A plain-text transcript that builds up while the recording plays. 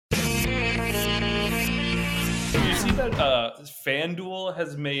that FanDuel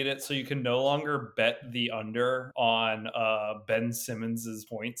has made it so you can no longer bet the under on Ben Simmons's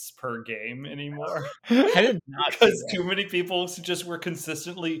points per game anymore? I did not see Because that. too many people just were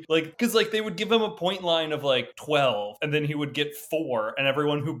consistently because they would give him a point line of like 12 and then he would get 4 and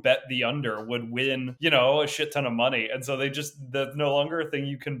everyone who bet the under would win, a shit ton of money. And so that's no longer a thing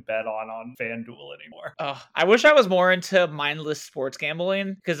you can bet on FanDuel anymore. Oh, I wish I was more into mindless sports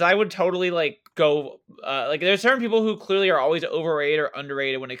gambling, because I would totally go there's certain people who clearly are always overrated or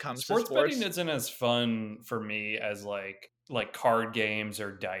underrated when it comes to sports. Betting isn't as fun for me as like card games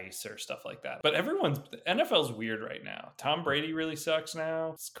or dice or stuff like that. But NFL's weird right now. Tom Brady really sucks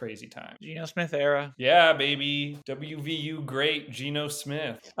now. It's crazy time. Geno Smith era. Yeah, baby. WVU great Geno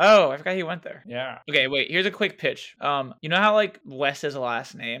Smith. Oh, I forgot he went there. Yeah. Okay, wait, here's a quick pitch. You know how West is a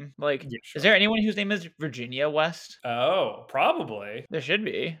last name? Yeah, sure. Is there anyone whose name is Virginia West? Oh, probably. There should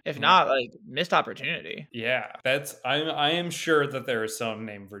be. If not, missed opportunity. Yeah. I am sure that there is some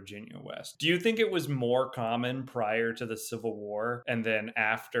named Virginia West. Do you think it was more common prior to the Civil War and then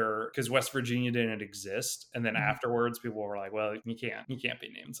after, because West Virginia didn't exist, and then afterwards people were like, well, you can't be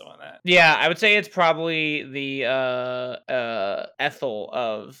named someone that? Yeah, I would say it's probably the Ethel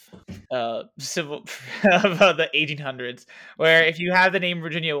of civil of the 1800s, where if you have the name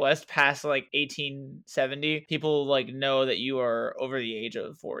Virginia West past 1870, people know that you are over the age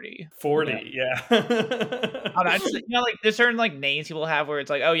of 40. Yeah. There's certain names people have where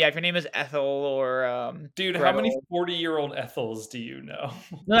it's oh yeah, if your name is Ethel or dude, Gretel. How many 40-year-old Ethels do you know?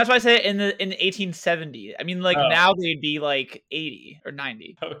 No, that's why I said in 1870. I mean, now they'd be 80 or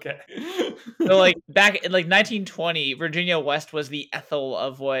 90. Okay. So back in 1920, Virginia West was the Ethel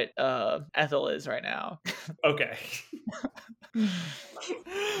of what Ethel is right now. Okay.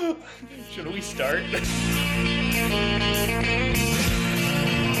 Should we start?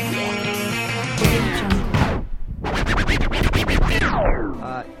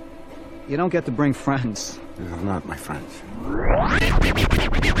 You don't get to bring friends. They're not my friends.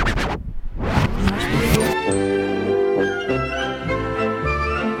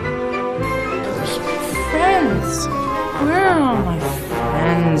 Friends? Where are all my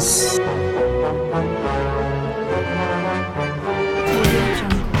friends?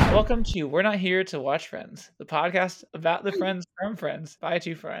 Welcome to We're Not Here to Watch Friends, the podcast about the friends from Friends by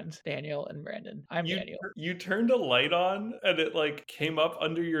two friends, Daniel and Brandon. I'm Daniel. You turned a light on and it came up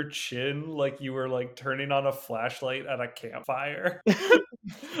under your chin like you were turning on a flashlight at a campfire.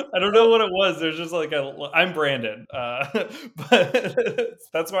 I don't know what it was. There's just I'm Brandon, but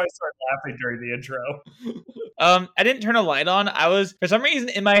that's why I started laughing during the intro. I didn't turn a light on. I was, for some reason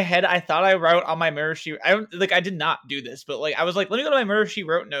in my head, I thought I wrote on my mirror sheet. I did not do this, but I was let me go to my mirror sheet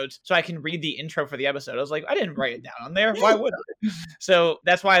wrote notes so I can read the intro for the episode. I was I didn't write it down on there. Why would I? So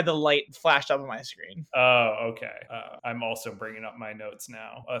that's why the light flashed up on my screen. Oh, okay. I'm also bringing up my notes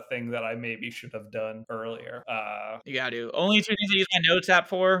now. A thing that I maybe should have done earlier. You gotta do. Only two things I use my notes app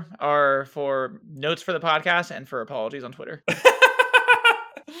for are for notes for the podcast and for apologies on Twitter.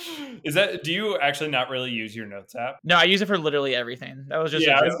 Do you actually not really use your notes app? No, I use it for literally everything. That was just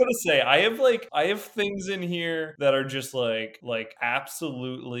I was gonna say I have things in here that are just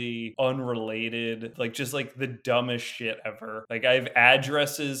absolutely unrelated, just the dumbest shit ever. I have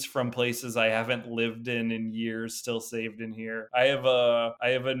addresses from places I haven't lived in years still saved in here. I have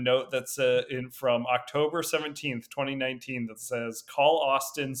a note that's from October 17th, 2019 that says, "Call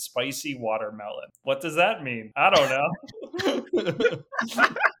Austin spicy watermelon." What does that mean? I don't know.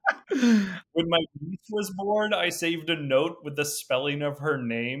 When my niece was born, I saved a note with the spelling of her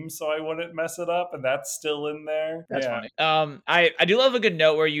name so I wouldn't mess it up, and that's still in there. That's funny. I do love a good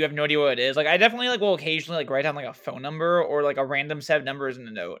note where you have no idea what it is. I definitely will occasionally write down a phone number or a random set of numbers in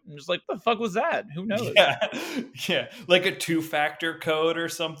the note. I'm just the fuck was that? Who knows? Yeah. Like a 2-factor code or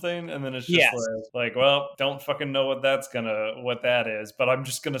something, and then it's just well, don't fucking know what that is, but I'm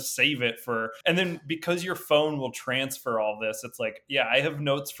just gonna save it for. And then because your phone will transfer all this, it's I have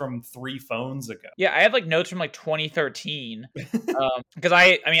notes from 3 phones ago. Yeah, I have notes from 2013 because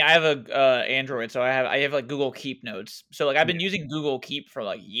I have a Android, so I have Google Keep notes. So I've been using Google Keep for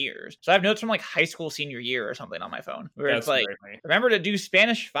years. So I have notes from high school senior year or something on my phone where That's it's remember to do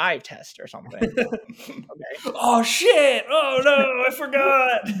Spanish 5 test or something. Okay. Oh shit! Oh no, I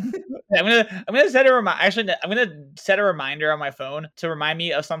forgot. I'm gonna set a reminder. Actually, I'm gonna set a reminder on my phone to remind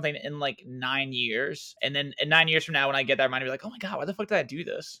me of something in 9 years, and then in 9 years from now, when I get that reminder, I'll be oh my god, why the fuck did I do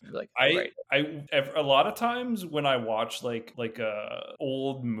this? a lot of times when I watch like a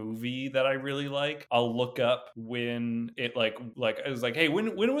old movie that I really like, I'll look up when it like I was like, hey,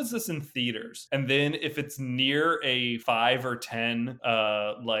 when was this in theaters? And then if it's near a 5 or 10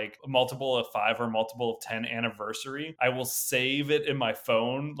 like multiple of 5 or multiple of 10 anniversary, I will save it in my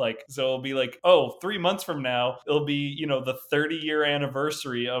phone. Like, so it'll be like, oh, 3 months from now it'll be, you know, the 30-year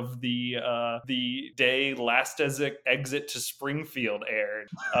anniversary of the day Last Exit to Springfield aired.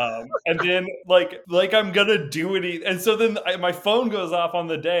 And then like I'm gonna do it, and so then my phone goes off on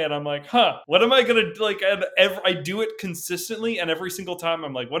the day, and I'm like, what am I gonna like? And I do it consistently, and every single time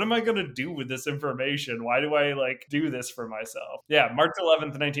I'm like, what am I gonna do with this information? Why do I like do this for myself? Yeah, March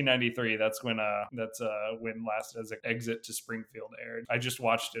 11th, 1993. That's when Last Exit to Springfield aired. I just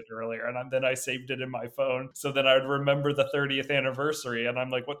watched it earlier, and then I saved it in my phone, so then I would remember the 30th anniversary. And I'm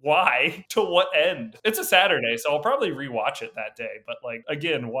like, what? Why? To what end? It's a Saturday, so I'll probably rewatch it that day. But like,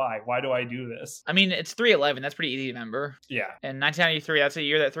 again, why? Why do I do this? I mean, it's 311. That's pretty easy to remember. Yeah. And 1993, that's a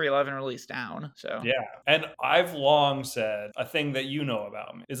year that 311 released down. So yeah. And I've long said a thing that you know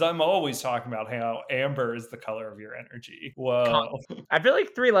about me is I'm always talking about how amber is the color of your energy. Whoa. I feel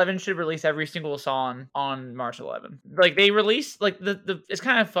like 311 should release every single song on March 11th. Like they released like the it's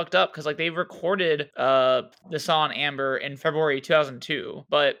kind of fucked up because like they recorded the song Amber in February 2002,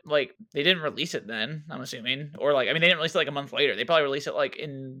 but like they didn't release it then, I'm assuming. Or like, I mean, they didn't release it like a month later. They probably released it like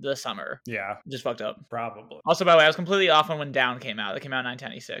in the summer. Yeah. Just fucked up. Probably. Also, by the way, I was completely off on when Down came out. That came out in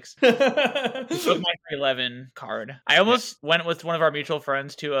 1996. This was my 311 card. I almost went with one of our mutual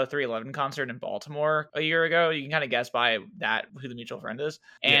friends to a 311 concert in Baltimore a year ago. You can kind of guess by that who the mutual friend is.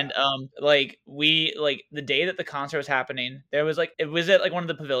 And like we like the day that the concert was happening, there was like it was at like one of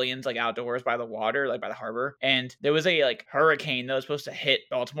the pavilions like outdoors by the water, like by the harbor, and there was a like hurricane that was supposed to hit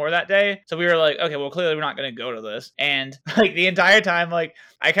Baltimore that day. So we were like, okay, well clearly we're not going to go to this. And like the entire time, like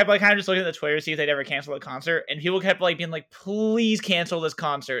I kept like kind of just looking at the Twitter to see if they'd ever cancel the concert, and people kept like being like, please cancel this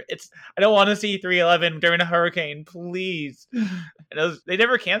concert. I don't want to see 311 during a hurricane, please. And they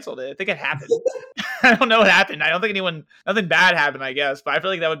never canceled it. I think it happened. I don't know what happened. I don't think nothing bad happened, I guess, but I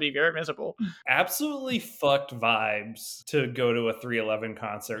feel like that would be very miserable. Absolutely fucked vibes to go to a 311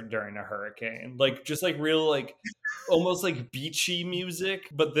 concert during a hurricane. Like just like real like almost like beachy music,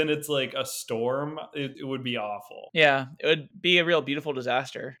 but then it's like a storm. It would be awful. Yeah, it would be a real beautiful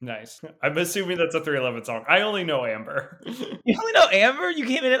disaster. Nice. I'm assuming that's a 311 song. I only know Amber. You only know Amber? You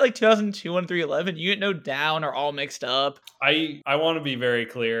came in at like 2002 on 311. You didn't know Down or All Mixed Up. I want to be very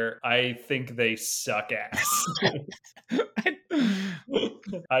clear. I think they suck ass.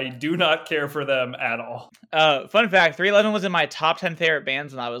 I do not care for them at all. Fun fact, 311 was in my top 10 favorite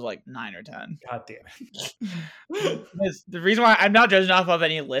bands when I was like 9 or 10. God damn it. The reason why I'm not judging off of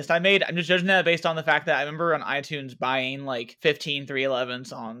any list I made, I'm just judging that based on the fact that I remember on iTunes buying like 15 311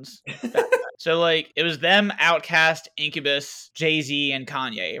 songs. So like it was them, Outkast, Incubus, Jay-Z, and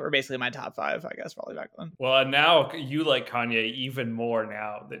Kanye were basically my top 5, I guess, probably back then. Well, and now you like Kanye even more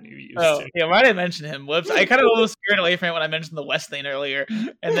now than you used to. Yeah, why did I mention him? Whoops. I kind of almost scared away from it when I mentioned the West thing earlier.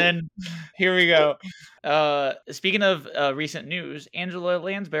 And then here we go. Speaking of recent news, Angela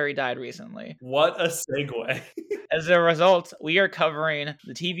Lansbury died recently. What a segue. As a result, we are covering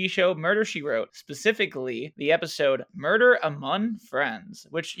the TV show Murder, She Wrote, specifically the episode Murder Among Friends,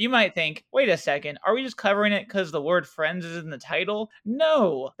 which you might think, wait a second, are we just covering it because the word friends is in the title?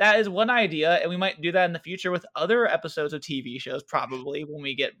 No, that is one idea, and we might do that in the future with other episodes of TV shows, probably, when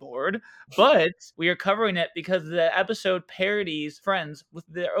we get bored. But we are covering it because the episode parodies Friends with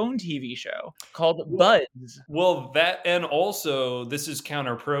their own TV show called Buds. Well, that, and also this is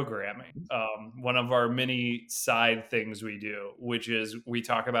counter programming. One of our many side things we do, which is we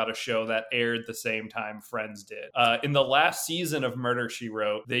talk about a show that aired the same time Friends did. In the last season of Murder, She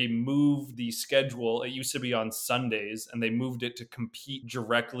Wrote, they moved the schedule. It used to be on Sundays, and they moved it to compete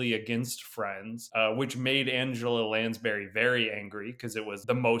directly against Friends, which made Angela Lansbury very angry because it was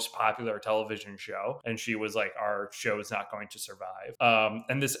the most popular television show. And she was like, our show is not going to survive.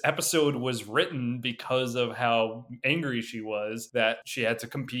 And this episode was written because of how angry she was that she had to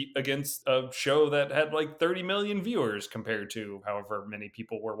compete against a show that had like 30 million viewers compared to however many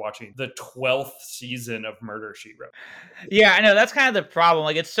people were watching the 12th season of Murder, She Wrote. Yeah, I know. That's kind of the problem.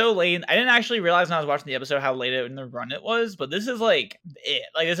 Like, it's so late. I didn't actually realize when I was watching the episode how late in the run it was, but this is like it.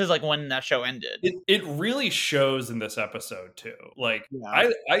 Like, this is like when that show ended. It really shows in this episode too. Like, yeah.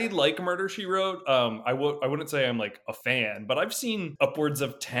 I like Murder, She Wrote. I wouldn't say I'm like a fan, but I've seen upwards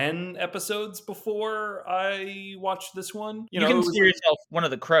of 10 episodes before. before I watched this one. You consider yourself one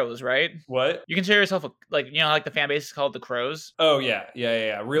of the crows, right? What? You consider yourself like the fan base is called the crows. Oh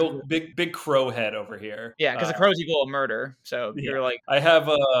yeah. Real big crow head over here. Yeah, because the crows equal a murder. So you're like, I have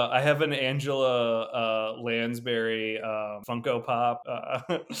an Angela Lansbury Funko Pop.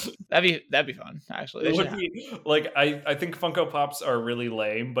 that'd be fun. Actually, it would be like I think Funko Pops are really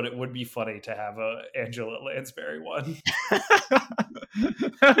lame, but it would be funny to have a Angela Lansbury one.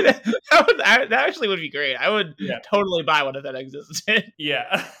 that actually would be great. I would totally buy one if that existed.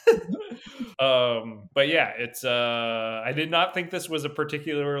 Yeah. But yeah, it's I did not think this was a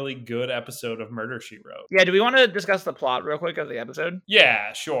particularly good episode of Murder, She Wrote. Yeah, do we want to discuss the plot real quick of the episode?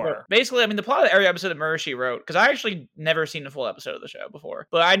 Yeah, sure. Basically, I mean, the plot of every episode of Murder, She Wrote, because I actually never seen a full episode of the show before,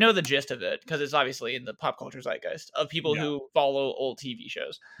 but I know the gist of it because it's obviously in the pop culture zeitgeist of people who follow old TV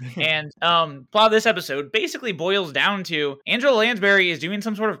shows. And plot of this episode basically boils down to Angela Lansbury is doing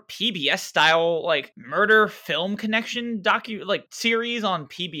some sort of PBS style like murder film connection series on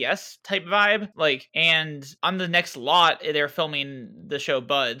PBS type vibe, and on the next lot they're filming the show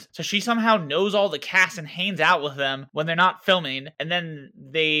Buds, so she somehow knows all the cast and hangs out with them when they're not filming, and then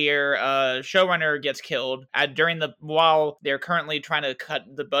their showrunner gets killed while they're currently trying to cut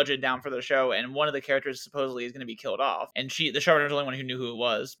the budget down for the show, and one of the characters supposedly is going to be killed off, and the showrunner's the only one who knew who it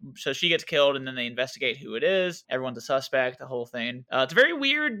was, so she gets killed, and then they investigate who it is. Everyone's a suspect, the whole thing. It's a very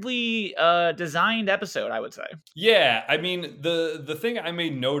weirdly designed episode, I would say. Yeah, I mean the thing I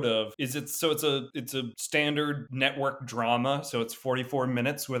made note of is it's a standard network drama, so it's 44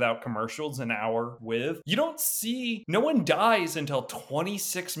 minutes without commercials, an hour with. No one dies until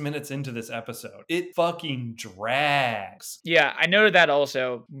 26 minutes into this episode. It fucking drags. Yeah, I noted that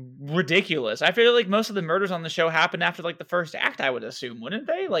also. Ridiculous. I feel like most of the murders on the show happen after like the first act, I would assume, wouldn't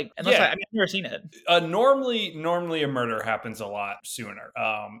they? Unless I've never seen it. Normally a murder happens a lot sooner.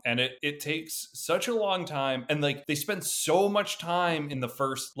 And it takes such a long time, and they spend so much time in the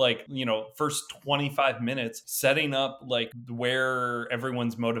first 25 minutes setting up where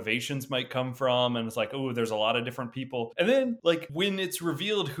everyone's motivations might come from, and it's there's a lot of different people, and then when it's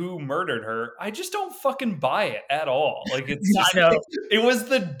revealed who murdered her, I just don't fucking buy it at all. It's just, I know. It was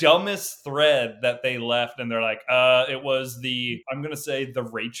the dumbest thread that they left, and they're it was I'm gonna say the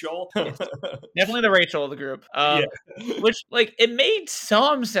Rachel. Definitely the Rachel of the group. Which it made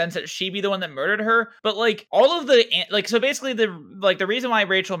some sense that she'd be the one that murdered her, but all of the so basically the reason why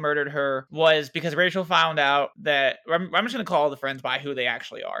Rachel murdered her was because Rachel found out that I'm just gonna call the friends by who they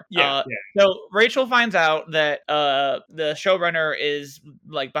actually are. So Rachel finds out that the showrunner is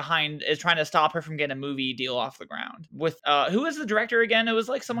trying to stop her from getting a movie deal off the ground with who is the director again? It was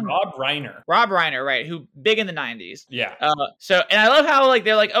someone, Rob Reiner, right? Who big in the 90s. Yeah. So and I love how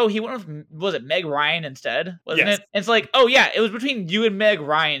they're oh, he went with, was it Meg Ryan instead? Wasn't it? And it's oh yeah, it was between you and Meg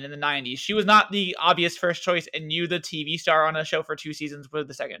Ryan in the 90s. She was not the obvious first choice, and you, the TV star on a show for 2 seasons, were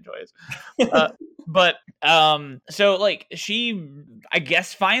the second choice. But so she, I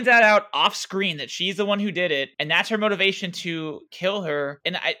guess, finds that out off screen that she's the one who did it, and that's her motivation to kill her.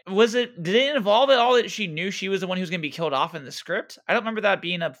 And did it involve at all that she knew she was the one who was going to be killed off in the script? I don't remember that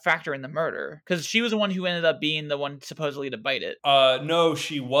being a factor in the murder, because she was the one who ended up being the one supposedly to bite it. No,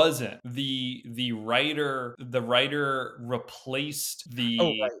 she wasn't. The writer replaced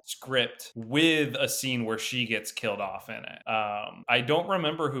the script with a scene where she gets killed off in it. I don't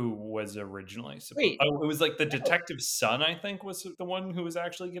remember who was originally supposed. It was the detective's son, I think, was the one who was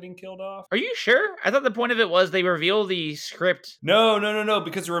actually getting killed off. Are you sure? I thought the point of it was they reveal the script. No.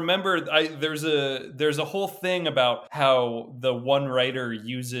 Because remember, there's a whole thing about how the one writer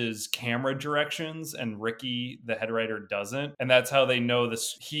uses camera directions and Ricky, the head writer, doesn't, and that's how they know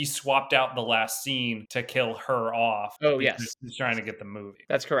this. He swapped out the last scene to kill her off. Oh yes, he's trying to get the movie.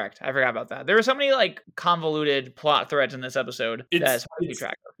 That's correct. I forgot about that. There were so many convoluted plot threads in this episode. That's hard to keep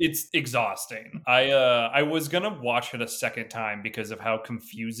track of. It's exhausting. I was gonna watch it a second time because of how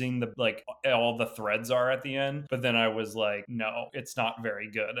confusing all the threads are at the end, but then I was no, it's not very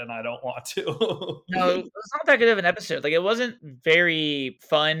good, and I don't want to. No, it's not that good of an episode. It wasn't very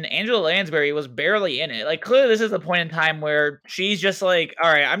fun. Angela Lansbury was barely in it. Clearly this is the point in time where she's just all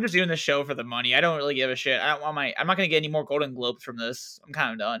right, I'm just doing this show for the money. I don't really give a shit. I'm not gonna get any more Golden Globes from this. I'm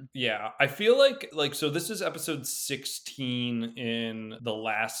kind of done. Yeah, I feel so this is episode 16 in the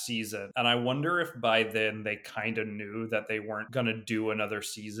last season, and I wonder if by then they kind of knew that they weren't gonna do another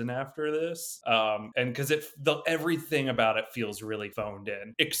season after this, and because everything about it feels really phoned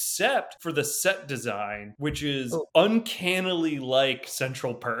in, except for the set design, which is uncannily like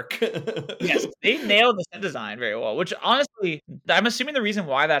Central Perk. Yes, they nailed the set design very well, which honestly likely, I'm assuming the reason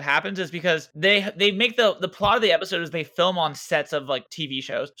why that happens is because they make the plot of the episode is they film on sets of like TV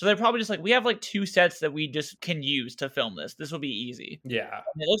shows. So they're probably just like, we have like 2 sets that we just can use to film this. This will be easy. Yeah.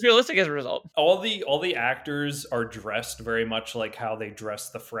 And it looks realistic as a result. All the actors are dressed very much like how they dress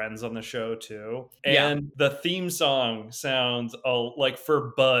the friends on the show too. And the theme song sounds like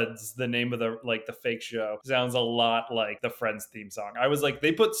for Buds, the name of the fake show, sounds a lot like the Friends theme song. I was like,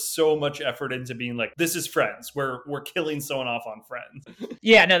 they put so much effort into being like, this is Friends. We're killing someone off on Friends.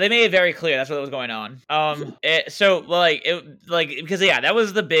 Yeah, no, they made it very clear that's what was going on. Because that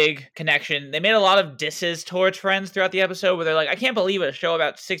was the big connection. They made a lot of disses towards Friends throughout the episode where they're like, I can't believe a show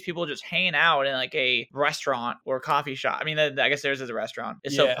about 6 people just hanging out in like a restaurant or coffee shop. I mean, I guess theirs is a restaurant.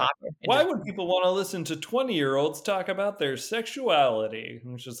 It's so popular. Why would people want to listen to 20-year-olds talk about their sexuality?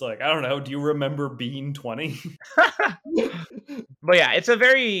 It's just like, I don't know. Do you remember being 20? But yeah, it's a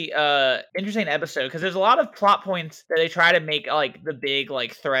very interesting episode because there's a lot of plot points that they try to make like the big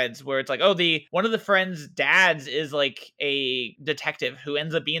like threads where it's like, oh, one of the friends' dads is like a detective who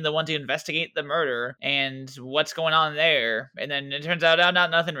ends up being the one to investigate the murder and what's going on there. And then it turns out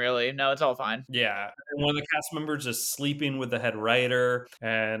nothing really. No, it's all fine. Yeah. And one of the cast members is sleeping with the head writer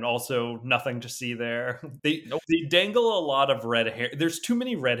and also nothing to see there. They dangle a lot of red hair. There's too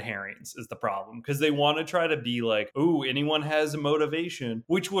many red herrings is the problem because they want to try to be like, ooh, anyone has a motivation,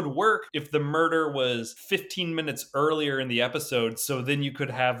 which would work if the murder was 15 minutes earlier in the episode. So then you could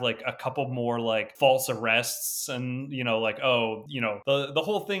have like a couple more like false arrests and, like, oh, the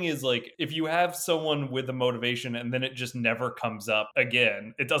whole thing is like, if you have someone with a motivation and then it just never comes up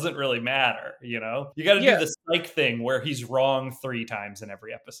again, it doesn't really matter, you got to do the psych thing where he's wrong 3 times in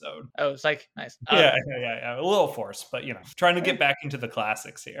every episode. Oh, psych. Nice. Yeah. A little forced, but trying to get back into the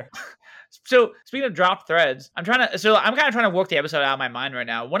classics here. So speaking of dropped threads, I'm kind of trying to work the episode out of my mind right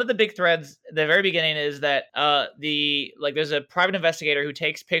now. One of the big threads at the very beginning is that there's a private investigator who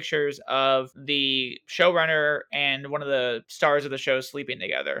takes pictures of the showrunner and one of the stars of the show sleeping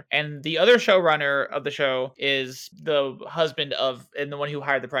together. And the other showrunner of the show is the husband and the one who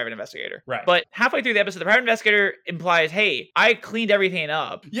hired the private investigator. Right. But halfway through the episode, the private investigator implies, hey, I cleaned everything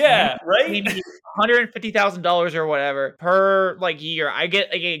up. Yeah, right? $150,000 or whatever per like year. I get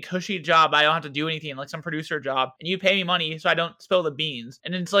like a cushy job. I don't have to do anything, like some producer job, and you pay me money so I don't spill the beans.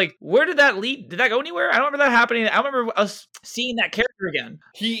 And it's like, where did that lead? Did that go anywhere? I don't remember that happening. I don't remember us seeing that character again.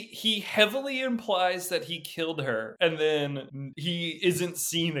 He heavily implies that he killed her, and then he isn't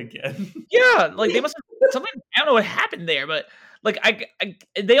seen again. Yeah, like they must have something. I don't know what happened there, but. Like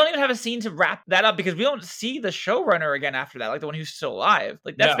they don't even have a scene to wrap that up because we don't see the showrunner again after that, like the one who's still alive.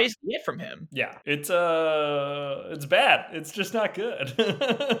 Like that's basically it from him. Yeah, it's bad. It's just not good.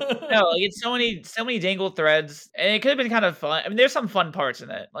 No, like it's so many dangled threads, and it could have been kind of fun. I mean, there's some fun parts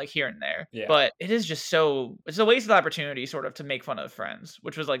in it, like here and there. Yeah. But it is just it's a wasted opportunity, sort of, to make fun of Friends,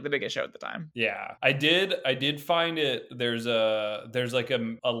 which was like the biggest show at the time. Yeah, I did find it. There's like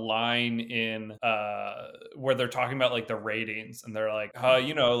a line in where they're talking about like the ratings. And they're like,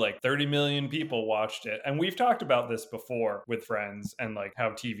 like 30 million people watched it. And we've talked about this before with Friends and like how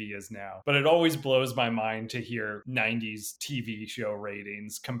TV is now. But it always blows my mind to hear 90s TV show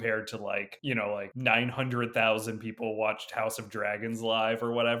ratings compared to like 900,000 people watched House of Dragons live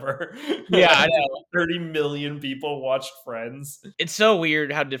or whatever. Yeah, I know. 30 million people watched Friends. It's so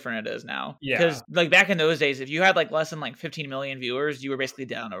weird how different it is now. Yeah. Because like back in those days, if you had like less than like 15 million viewers, you were basically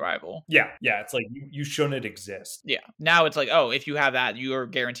dead on arrival. Yeah. It's like you shouldn't exist. Yeah. Now it's like, oh, if you have that, you are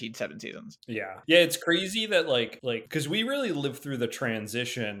guaranteed 7 seasons. Yeah. It's crazy that like because we really lived through the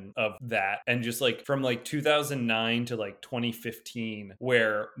transition of that, and just like from like 2009 to like 2015,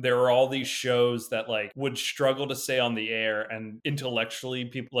 where there were all these shows that like would struggle to stay on the air, and intellectually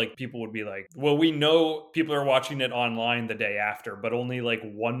people would be like, well, we know people are watching it online the day after, but only like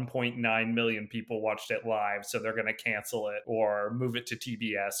 1.9 million people watched it live, so they're gonna cancel it or move it to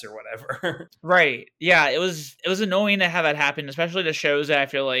TBS or whatever. Right. Yeah, it was annoying to have that happen, especially to shows that I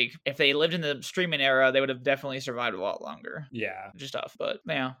feel like if they lived in the streaming era, they would have definitely survived a lot longer. Yeah. Just tough. But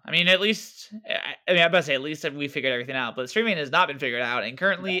yeah, I mean, at least, I'm about to say, at least we figured everything out, but streaming has not been figured out and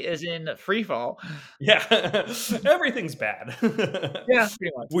currently is in free fall. Yeah. Everything's bad. Yeah,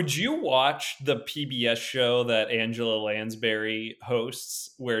 pretty much. Would you watch the PBS show that Angela Lansbury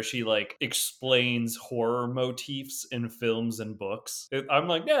hosts where she like explains horror motifs in films and books? I'm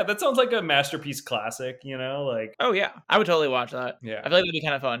like, yeah, that sounds like a masterpiece classic, like. Oh yeah, I would totally totally watch that. Yeah. I feel like that'd be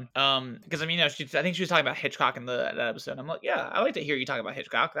kind of fun. Because I mean, I think she was talking about Hitchcock in that episode. I'm like, yeah, I like to hear you talk about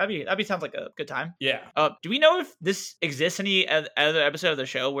Hitchcock. That'd be sounds like a good time. Yeah. Do we know if this exists any other episode of the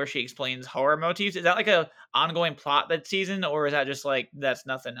show where she explains horror motifs? Is that like a ongoing plot that season, or is that just like that's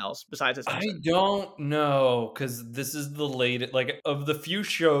nothing else besides this episode? I don't know, because this is the latest, like, of the few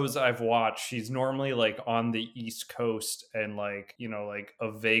shows I've watched, she's normally like on the East Coast and like, you know, like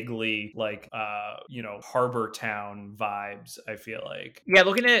a vaguely like you know, harbor town vibes, I feel like. Yeah,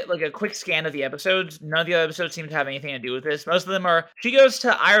 looking at like a quick scan of the episodes, none of the other episodes seem to have anything to do with this. Most of them are she goes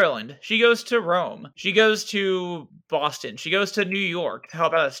to Ireland, she goes to Rome, she goes to Boston, she goes to New York to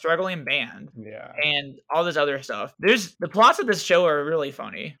help out a struggling band. Yeah. And all this other stuff. The plots of this show are really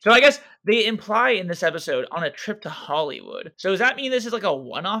funny. So I guess they imply in this episode on a trip to Hollywood. So does that mean this is like a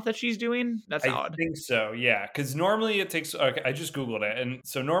one-off that she's doing? That's odd. I think so, yeah. Because normally it takes, okay, I just Googled it. And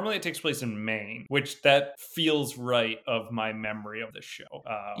so normally it takes place in Maine, which that feels right of my memory of the show.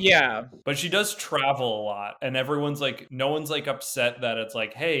 Yeah. But she does travel a lot. And everyone's like, no one's like upset that it's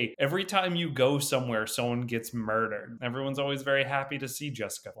like, hey, every time you go somewhere, someone gets murdered. Everyone's always very happy to see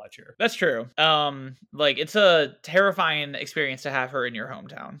Jessica Fletcher. That's true. Like it's a terrifying experience to have her in your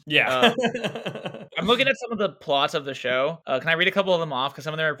hometown. Yeah. I'm looking at some of the plots of the show. Can I read a couple of them off? Because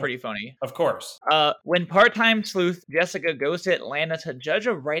some of them are pretty funny. Of course. When part-time sleuth Jessica goes to Atlanta to judge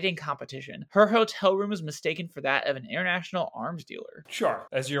a writing competition, her hotel room is mistaken for that of an international arms dealer. Sure,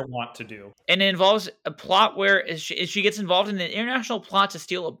 as you're wont to do. And it involves a plot where she gets involved in an international plot to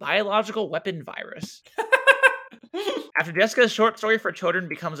steal a biological weapon virus. After Jessica's short story for children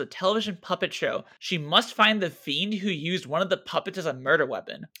becomes a television puppet show, she must find the fiend who used one of the puppets as a murder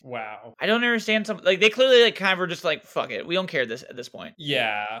weapon. Wow. I don't understand like they clearly like kind of were just like, fuck it, we don't care at this point.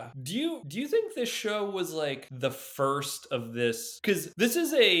 Yeah. Do you think this show was like the first of this? Because this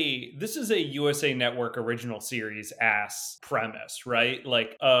is a USA Network original series ass premise, right?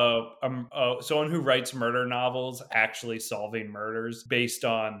 Like someone who writes murder novels actually solving murders based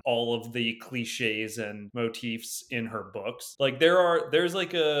on all of the cliches and motifs in her books. Like there's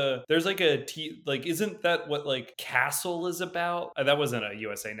like a isn't that what like Castle is about? That wasn't a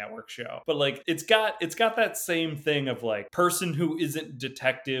USA Network show, but like it's got that same thing of like person who isn't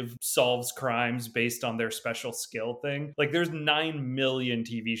detective solves crimes based on their special skill thing. Like there's 9 million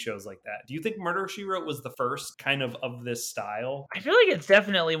TV shows like that. Do you think Murder, She Wrote was the first kind of this style? I feel like it's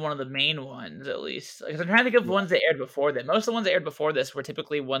definitely one of the main ones, at least. Like, I'm trying to think of ones that aired before that. Most of the ones that aired before this were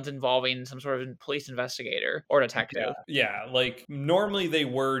typically ones involving some sort of police investigator or detective. Yeah, like normally they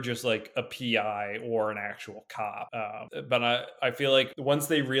were just like a PI or an actual cop. But I feel like once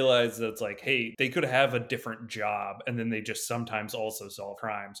they realized that it's like, hey, they could have a different job and then they just sometimes also solve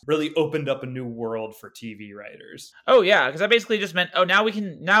crimes, really opened up a new world for TV writers. Oh yeah, because that basically just meant, now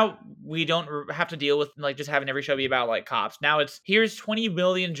we don't have to deal with like just having every show be about like cops. Now it's here's 20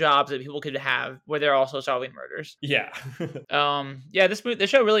 million jobs that people could have where they're also solving murders. Yeah. Yeah, this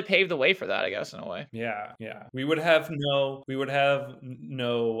show really paved the way for that, I guess, in a way. Yeah. We would have no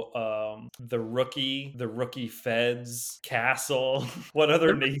the rookie feds, Castle. What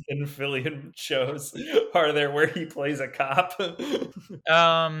other Nathan Fillion shows are there where he plays a cop?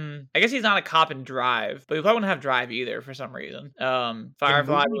 I guess he's not a cop in Drive, but we probably wouldn't have Drive either for some reason.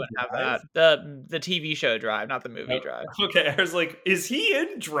 Firefly, we wouldn't have that. The TV show Drive, not the movie Drive. Okay, I was like, is he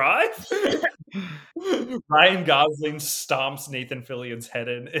in Drive? Ryan Gosling stomps Nathan Fillion's head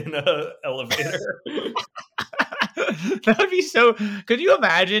in a elevator. That would be so. Could you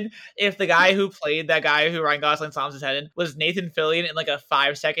imagine if the guy who played that guy who Ryan Gosling stomps his head in was Nathan Fillion in like a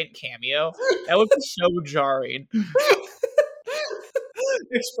 5-second cameo? That would be so jarring.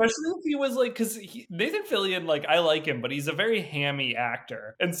 Especially if he was like, because Nathan Fillion, like, I like him, but he's a very hammy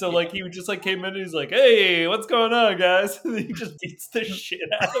actor. And so, like, he just like came in and he's like, hey, what's going on, guys? And he just beats the shit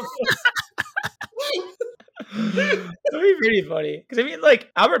out of him. That'd be pretty funny. Because I mean,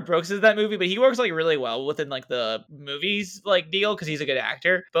 like, Albert Brooks is that movie, but he works like really well within like the movies like deal because he's a good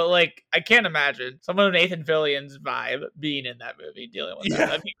actor. But like, I can't imagine someone with Nathan Fillion's vibe being in that movie dealing with that.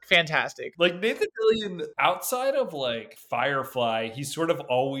 That'd be fantastic. Like Nathan Fillion, outside of like Firefly, he's sort of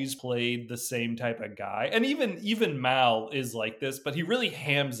always played the same type of guy. And even Mal is like this, but he really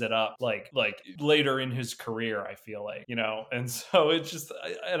hams it up like later in his career, I feel like, you know. And so it's just,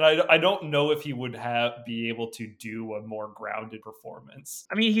 and I don't know if he would be able able to do a more grounded performance.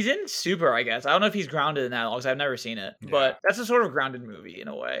 I mean, he's in Super, I guess. I don't know if he's grounded in that because I've never seen it, but that's a sort of grounded movie in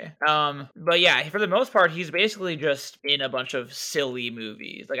a way. But yeah, for the most part, he's basically just in a bunch of silly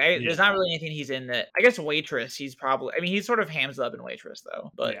movies. Like, there's not really anything he's in that. I guess Waitress, he's probably. I mean, he's sort of hams up in Waitress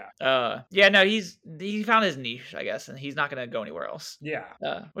though. But no, he found his niche, I guess, and he's not gonna go anywhere else. Yeah,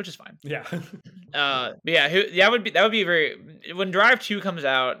 which is fine. Yeah. But yeah, that would be very. When Drive 2 comes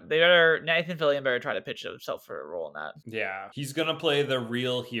out, Nathan Fillion better try to pitch himself for a role in that. Yeah, he's gonna play the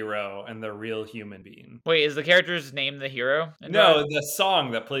real hero and the real human being. Wait, is the character's name the hero? No, the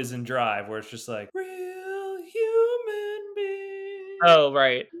song that plays in Drive, where it's just like real human being. Oh,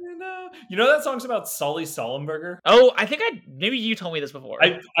 right. You know that song's about Sully Sullenberger? Oh, I think maybe you told me this before.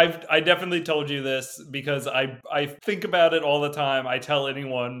 I definitely told you this because I think about it all the time. I tell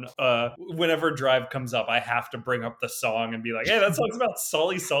anyone whenever Drive comes up, I have to bring up the song and be like, hey, that song's about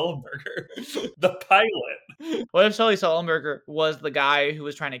Sully Sullenberger, the pilot. What if Sully Sullenberger was the guy who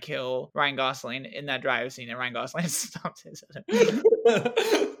was trying to kill Ryan Gosling in that Drive scene and Ryan Gosling stopped his head?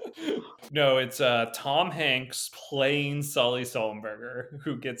 No, it's Tom Hanks playing Sully Sullenberger,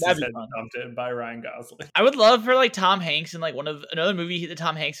 who gets his head thumped in by Ryan Gosling. I would love for like Tom Hanks in like another movie that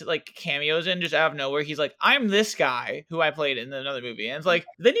Tom Hanks like cameos in just out of nowhere. He's like, I'm this guy who I played in another movie, and it's like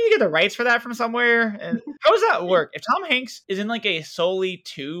they need to get the rights for that from somewhere. And how does that work? If Tom Hanks is in like a Sully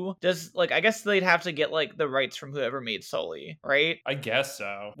 2, I guess they'd have to get like the rights from whoever made Sully, right? I guess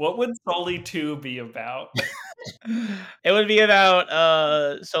so. What would Sully 2 be about? It would be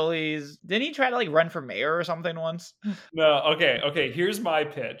about Sully's. Didn't he try to like run for mayor or something once? No, okay. Here's my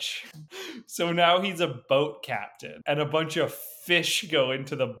pitch. So now he's a boat captain, and a bunch of fish go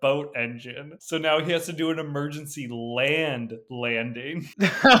into the boat engine. So now he has to do an emergency landing.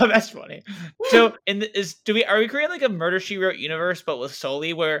 Oh, that's funny. So are we creating like a Murder She Wrote universe, but with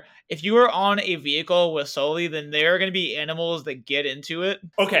Sully, where if you were on a vehicle with Sully, then there are going to be animals that get into it?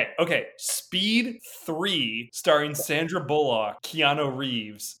 Okay. Speed 3, starring Sandra Bullock, Keanu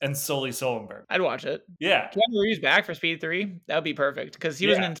Reeves, and Sully Sullenberger. I'd watch it. Yeah. Keanu Reeves back for Speed 3? That would be perfect, because he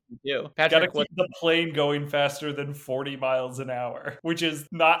was in Speed 2. Gotta keep the plane going faster than 40 miles an hour, which is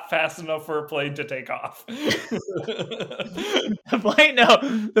not fast enough for a plane to take off. Whatever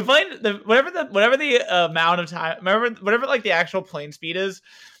the amount of time, whatever like the actual plane speed is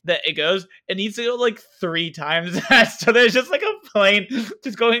that it goes, it needs to go like 3 times that. So there's just like a plane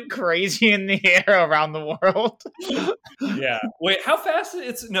just going crazy in the air around the world. Yeah. Wait, how fast?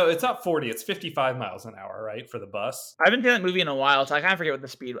 It's not 40. It's 55 miles an hour, right? For the bus. I haven't seen that movie in a while, so I kind of forget what the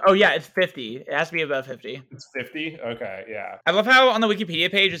speed. Oh yeah, it's 50. It has to be above 50. It's 50? Okay, yeah. I love how on the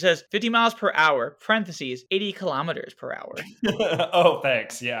Wikipedia page it says 50 miles per hour, parentheses, 80 kilometers per hour. Oh,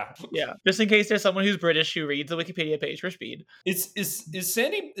 thanks. Yeah. Yeah. Just in case there's someone who's British who reads the Wikipedia page for speed. Is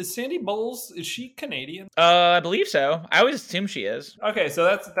Sandy Bowles, is she Canadian? I believe so. I always assume she is. Okay,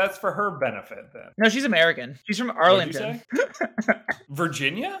 so that's for her benefit then. No, she's American. She's from Arlington.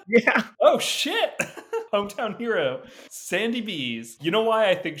 Virginia? Yeah. Oh shit. Hometown hero. Sandy Bees. You know why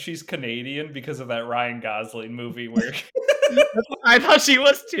I think she's Canadian? Because of that Ryan Gosling movie where I thought she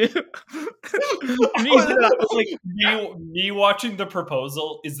was too. me watching The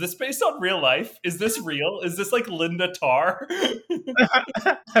Proposal. Is this based on real life? Is this real? Is this like Linda Tarr?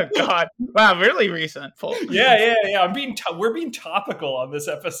 Oh God! Wow, really recent. Yeah. We're being topical on this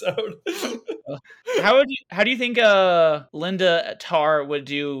episode. How do you think Linda Tarr would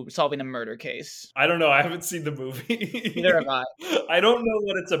do solving a murder case? I don't know. I haven't seen the movie. Neither have I. I don't know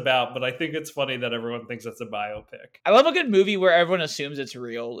what it's about, but I think it's funny that everyone thinks it's a biopic. I love a good movie where everyone assumes it's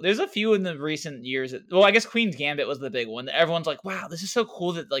real. There's a few in the recent years. Well, I guess Queen's Gambit was the big one. Everyone's like, "Wow, this is so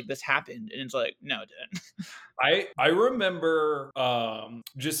cool that like this happened," and it's like, no, it didn't. I remember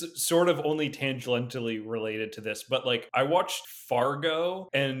just sort of only tangentially related to this, but like I watched Fargo,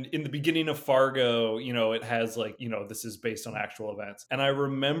 and in the beginning of Fargo, it has like, this is based on actual events. And I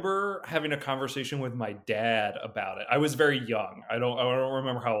remember having a conversation with my dad about it. I was very young. I don't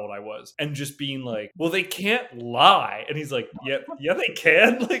remember how old I was. And just being like, well, they can't lie. And he's like, yeah, they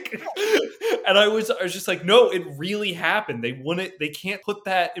can. Like, and I was just like, no, it really happened. They can't put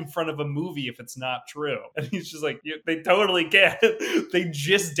that in front of a movie if it's not true. And he's just like, they totally can. They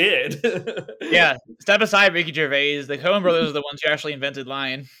just did. Yeah. Step aside, Ricky Gervais. The Coen brothers are the ones who actually invented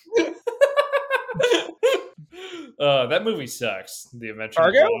lying. That movie sucks. The Invention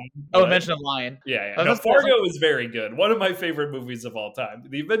Fargo? of Lying. Oh, What? Invention of Lying. Yeah. Oh, No, that's- Fargo is very good. One of my favorite movies of all time.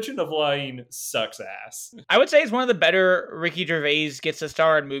 The Invention of Lying sucks ass. I would say it's one of the better Ricky Gervais gets to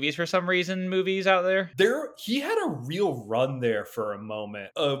star in movies for some reason movies out there. He had a real run there for a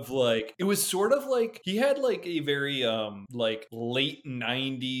moment of like, it was sort of like he had like a very like late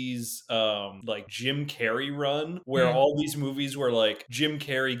 90s like Jim Carrey run where all these movies were like Jim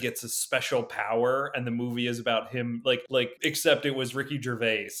Carrey gets a special power and the movie is about him like except it was Ricky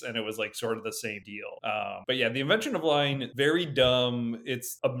Gervais and it was like sort of the same deal. But yeah, The Invention of Lying, very dumb.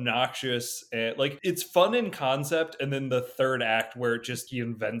 It's obnoxious and like it's fun in concept, and then the third act where he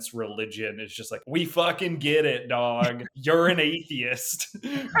invents religion is just like, we fucking get it, dog. You're an atheist.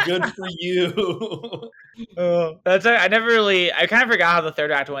 Good for you. I kind of forgot how the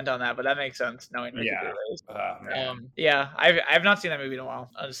third act went on that, but that makes sense knowing Ricky Yeah. Gervais. Man. Yeah, I've not seen that movie in a while.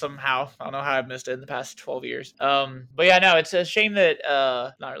 Somehow, I don't know how I've missed it in the past 12 years. But yeah, no, it's a shame that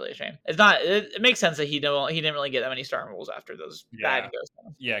not really a shame. It's not. It makes sense that he didn't really get that many star roles after those bad Ghost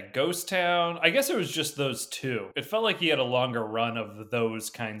Towns. Yeah, Ghost Town. I guess it was just those two. It felt like he had a longer run of those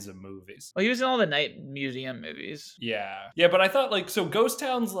kinds of movies. Well, he was in all the Night Museum movies. Yeah, but I thought like so Ghost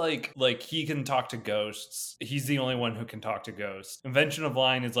Town's like he can talk to ghosts. He's the only one who can talk to ghosts. Invention of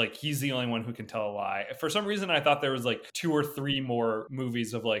Lying is like he's the only one who can tell a lie. For some reason, I thought there was like 2 or 3 more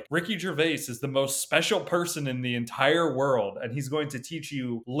movies of like Ricky Gervais is the most special person in the entire world, and he's going to teach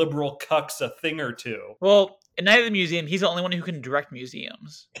you liberal cucks a thing or two. Well, in Night at the Museum, he's the only one who can direct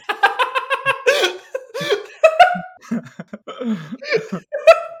museums.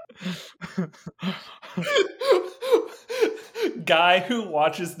 Guy who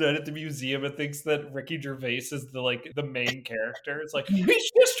watches Night at the Museum and thinks that Ricky Gervais is the main character. It's like he's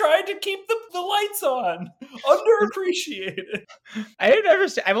just trying to keep the lights on. Underappreciated.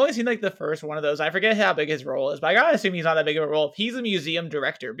 I've only seen like the first one of those. I forget how big his role is, but I gotta assume he's not that big of a role if he's a museum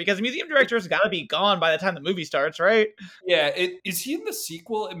director, because the museum director's gotta be gone by the time the movie starts, right? Yeah, is he in the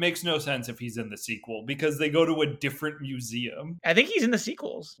sequel? It makes no sense if he's in the sequel because they go to a different museum. I think he's in the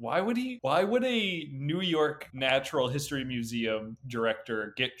sequels. Why would a New York Natural History Museum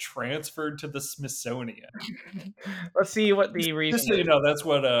director get transferred to the Smithsonian? Let's see what the reason Just so you know, that's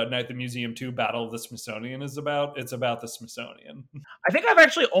what Night at the Museum 2 Battle of the Smithsonian is about. It's about the Smithsonian. I think I've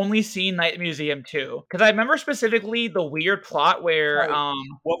actually only seen Night at the Museum 2 because I remember specifically the weird plot where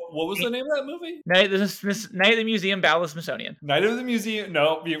what was the name of that movie? Night at the Museum Battle of the Smithsonian. Night of the Museum.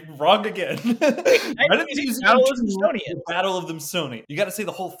 No, you're wrong again. Night at the Museum Battle of the Smithsonian. Battle of the Smithsonian. You got to say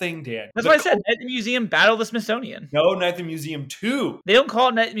the whole thing, Dan. That's what I said. Night at the Museum Battle of the Smithsonian. No, Night at the Museum 2. They don't call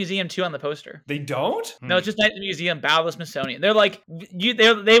it Night at the Museum 2 on the poster. They don't? No, it's just Night at the Museum Battle of the Smithsonian. They're like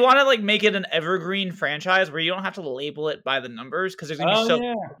they want to like make it an evergreen franchise where you don't have to label it by the numbers because there's gonna be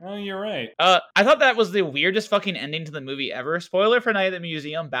yeah. Oh, you're right. I thought that was the weirdest fucking ending to the movie ever. Spoiler for Night at the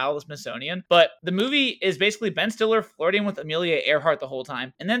Museum Battle of the Smithsonian. But the movie is basically Ben Stiller flirting with Amelia Earhart the whole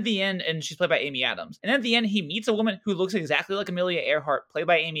time. And then at the end, and she's played by Amy Adams. And then at the end, he meets a woman who looks exactly like Amelia Earhart, played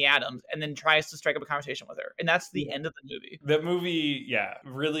by Amy Adams, and then tries to strike up a conversation with her. And that's the end of the movie. That movie, yeah,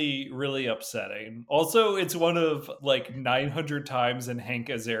 really, really upsetting. Also, it's one of like 900 times in Hank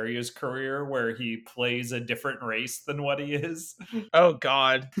Azaria's career where he plays a different race than what he is. Oh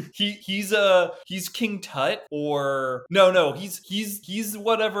God. He's King Tut, or no, he's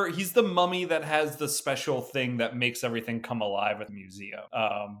whatever. He's the mummy that has the special thing that makes everything come alive at the museum.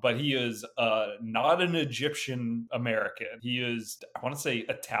 But he is not an Egyptian American. He is, I want to say,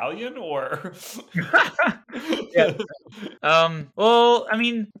 Italian or yeah. Well, I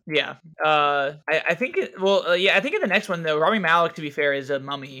mean, yeah. I think I think in the next one though, Rami Malek, to be fair, is a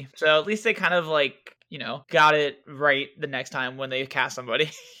mummy. So at least they kind of like, you know, got it right the next time when they cast somebody.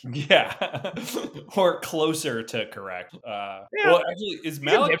 Yeah. Or closer to correct. Yeah. Well, actually, is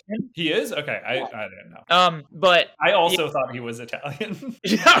Malek? He is? Okay, I didn't know. But I also thought he was Italian.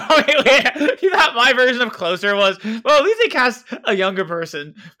 You thought my version of closer was, well, at least they cast a younger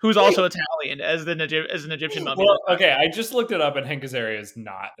person who's also Italian as an Egyptian mummy. Well, okay, I just looked it up, and Hank Azaria is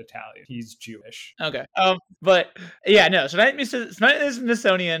not Italian. He's Jewish. Okay. But yeah, no. So Night at the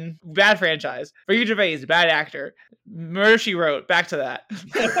Smithsonian, bad franchise. Ricky Gervais, bad actor. Murder, She Wrote. Back to that.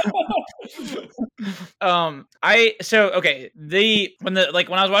 When I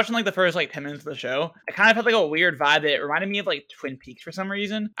was watching like the first like 10 minutes of the show, I kind of had like a weird vibe that it reminded me of like Twin Peaks for some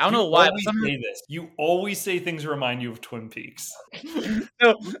reason. I don't know why. You always say things remind you of Twin Peaks.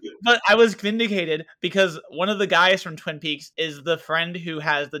 No, but I was vindicated because one of the guys from Twin Peaks is the friend who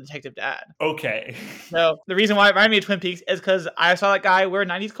has the detective dad. Okay. So the reason why it reminded me of Twin Peaks is because I saw that guy wear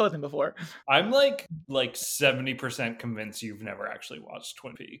 90s clothing before. I'm like 70% 100% convinced you've never actually watched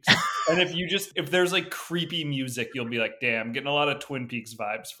Twin Peaks. And if there's like creepy music, you'll be like, damn, getting a lot of Twin Peaks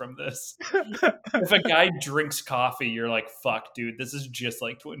vibes from this. If a guy drinks coffee, you're like, fuck, dude, this is just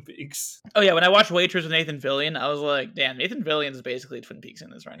like Twin Peaks. Oh yeah, when I watched Waitress with Nathan Fillion, I was like, damn, Nathan Fillion is basically Twin Peaks in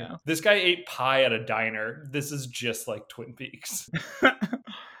this right now. This guy ate pie at a diner. This is just like Twin Peaks.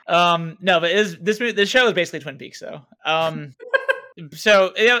 No, but this show is basically Twin Peaks though.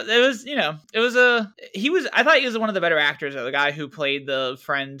 So it was, I thought he was one of the better actors, the guy who played the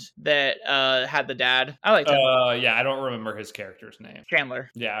friend that had the dad. I liked him. Yeah, I don't remember his character's name. Chandler.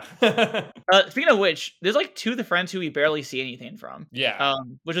 Yeah. Speaking of which, there's like 2 of the friends who we barely see anything from. Yeah.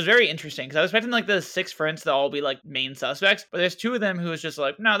 Which was very interesting because I was expecting like the 6 friends to all be like main suspects, but there's 2 of them who was just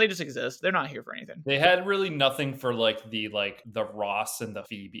like, no, they just exist. They're not here for anything. They had really nothing for like the Ross and the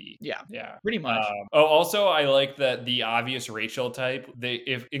Phoebe. Yeah. Yeah. Pretty much. Also, I like that the obvious Rachel type,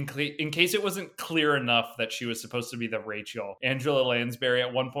 in case it wasn't clear enough that she was supposed to be the Rachel, Angela Lansbury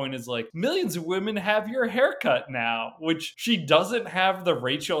at one point is like, millions of women have your haircut now, which she doesn't have the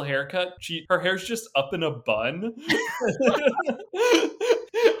Rachel haircut. Her hair's just up in a bun.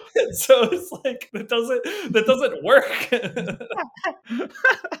 So it's like that doesn't work.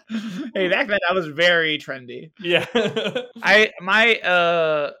 Hey, back then I was very trendy. Yeah.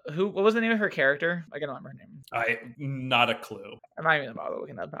 What was the name of her character? I can't remember her name. Not a clue. I'm not even gonna bother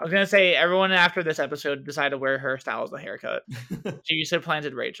looking up. I was gonna say everyone after this episode decided to wear her style as the haircut. She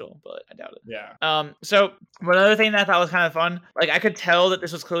supplanted Rachel, but I doubt it. Yeah. So one other thing that I thought was kind of fun, like I could tell that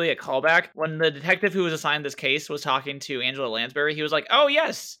this was clearly a callback when the detective who was assigned this case was talking to Angela Lansbury. He was like, "Oh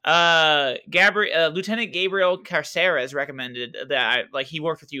yes, Lieutenant Gabriel Carceres recommended that he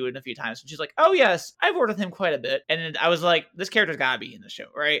worked with you in a few times." And she's like, "Oh yes, I've worked with him quite a bit." And I was like, "This character's gotta be in the show,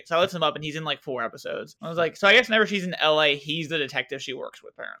 right?" So I looked him up, and he's in like 4 episodes. I was like, so I guess whenever she's in LA, he's the detective she works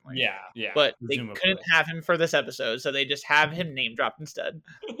with, apparently. Yeah. But presumably. they couldn't have him for this episode, so they just have him name dropped instead.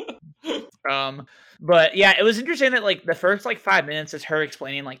 But yeah, it was interesting that like the first like 5 minutes is her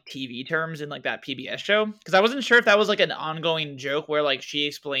explaining like TV terms in like that PBS show, because I wasn't sure if that was like an ongoing joke where like she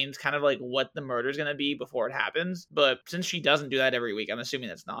explains kind of like what the murder is gonna be before it happens. But since she doesn't do that every week, I'm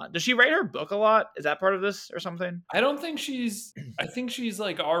assuming it's not. Does she write her book a lot? Is that part of this or something? I think she's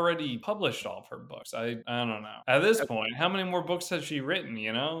like already published all of her books. I don't know. At this point, how many more books has she written?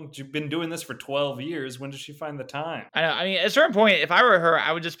 She's been doing this for 12 years. When does she find the time? I know. I mean, at a certain point, if I were her,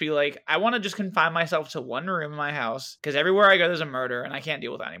 I would just be like, I want to just confine myself to one room in my house because everywhere I go, there's a murder, and I can't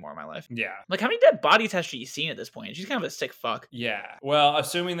deal with that anymore in my life. Yeah. Like, how many dead bodies has she seen at this point? She's kind of a sick fuck. Yeah. Well,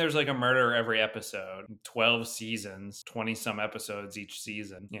 assuming there's like a murder every episode, 12 seasons, 20 some episodes each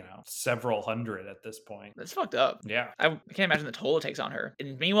season, several hundred at this point. That's fucked up. Yeah. I can't imagine the toll it takes on her.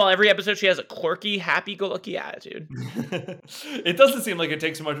 And meanwhile, every episode she has a quirky, happy-go-lucky attitude. It doesn't seem like it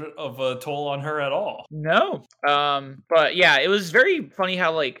takes much of a toll on her at all. No. But yeah, it was very funny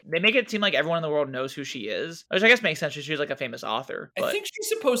how like they make it seem like everyone in the world knows who she is, which I guess makes sense. She's like a famous author. But... I think she's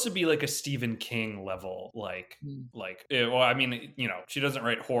supposed to be like a Stephen King level, well, I mean, she doesn't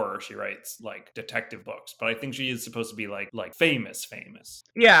write horror; she writes like detective books. But I think she is supposed to be like famous.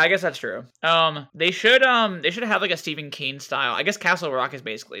 Yeah, I guess that's true. They should have like a Stephen King style. I guess Castle Rock is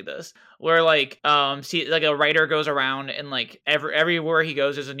basically this, where like a writer goes around and like everywhere he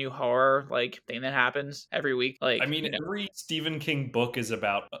goes, there's a new horror like thing that happens every week. Like, every Stephen King book is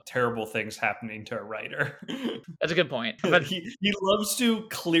about terrible things happening to a writer. That's a good point. But he loves to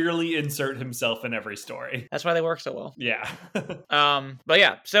clearly insert himself in every story. That's why they work so well. Yeah. But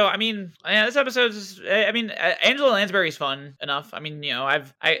yeah, so I mean, this episode is, Angela Lansbury is fun enough. I mean, I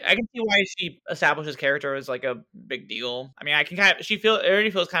can see why she establishes character as like a big deal. I mean, I can it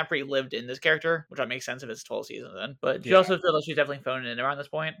already feels kind of pretty lived in this character, which makes sense if it's 12 seasons then. But she also feels like she's definitely phoning it in around this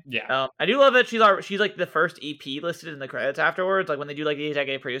point. Yeah. I do love that she's like the first EP listed in the credits afterwards. Like when they do like the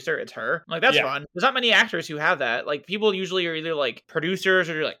executive producer, it's her. I'm like, that's fun. There's not many actors who have that. Like people usually are either like producers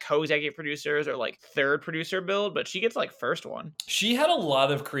or like co-executive producers or like third producer build, but she gets like first one. She had a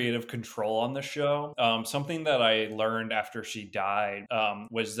lot of creative control on the show. Something that I learned after she died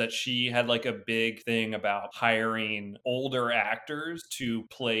was that she had like a big thing about hiring older actors to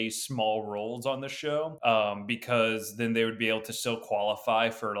play small roles on the show because then they would be able to still qualify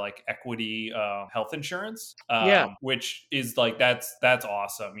for like equity health insurance. Which is like that's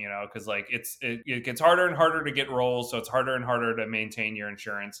awesome. awesome, because like it gets harder and harder to get roles, so it's harder and harder to maintain your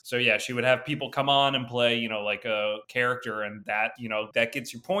insurance. So yeah, she would have people come on and play, like a character, and that that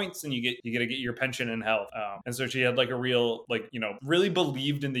gets your points, and you get to get your pension and health. And so she had like a real really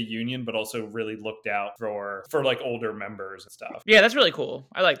believed in the union, but also really looked out for like older members and stuff. Yeah, that's really cool.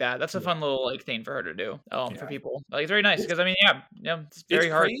 I like that. That's a fun little like thing for her to do. For people. Like, it's very nice because I mean, it's very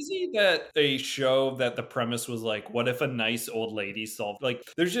hard. It's crazy that a show that the premise was like, what if a nice old lady solved, like,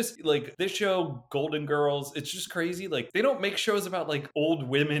 there's just like this show Golden Girls, it's just crazy, like they don't make shows about like old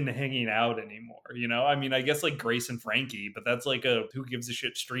women hanging out anymore. I mean, I guess like Grace and Frankie, but that's like a who gives a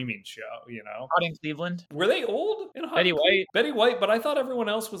shit streaming show. Hot in Cleveland. Were they old in Betty White? Betty White, but I thought everyone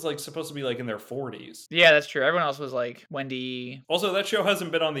else was like supposed to be like in their 40s. Yeah, that's true. Everyone else was like Wendy. Also, that show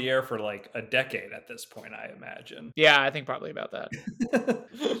hasn't been on the air for like a decade at this point, I imagine. Yeah, I think probably about that.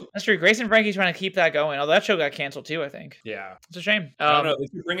 That's true. Grace and Frankie's trying to keep that going. Although that show got canceled too, I think. Yeah. It's a shame. I don't know. They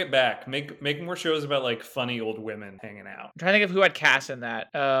should bring it back. Make more shows about like funny old women hanging out. I'm trying to think of who I'd cast in that.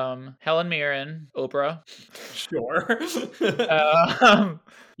 Helen Mirren, Oprah. Sure.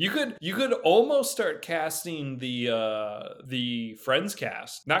 You could almost start casting the Friends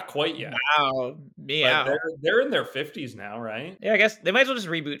cast. Not quite yet. Wow. Yeah. They're in their 50s now, right? Yeah, I guess they might as well just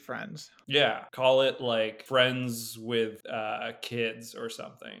reboot Friends. Yeah. Call it like Friends with kids or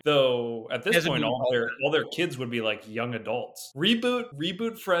something. Though at this point all their kids would be like young adults.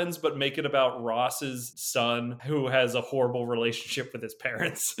 Reboot Friends, but make it about Ross's son who has a horrible relationship with his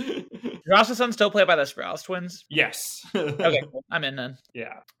parents. Ross's son still played by the Sprouse twins? Yes. Okay, cool. I'm in then.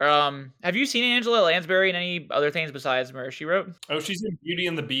 Yeah. Have you seen Angela Lansbury in any other things besides Murder, She Wrote? Oh, she's in Beauty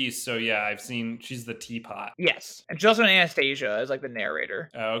and the Beast, so yeah, I've seen. She's the teapot. Yes, and she's also in Anastasia as like the narrator.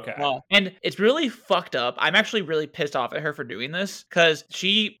 Oh, okay. And it's really fucked up. I'm actually really pissed off at her for doing this because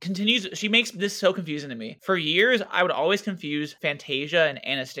she makes this so confusing to me. For years, I would always confuse Fantasia and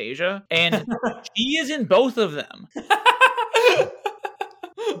Anastasia, and she is in both of them.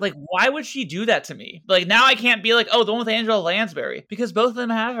 Like, why would she do that to me? Like, now I can't be like, oh, the one with Angela Lansbury, because both of them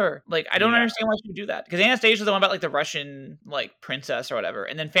have her. Like, I don't understand why she would do that. Because Anastasia's the one about like the Russian like princess or whatever,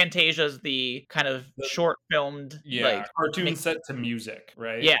 and then Fantasia's the kind of short filmed like cartoon set to music,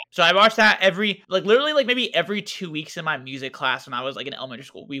 right? Yeah. So I watched that literally maybe every 2 weeks in my music class when I was like in elementary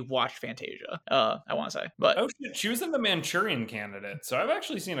school. We watched Fantasia. I want to say, but shit, she was in the Manchurian Candidate, so I've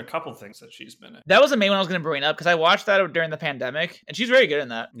actually seen a couple things that she's been in. That was the main one I was going to bring up because I watched that during the pandemic, and she's very good in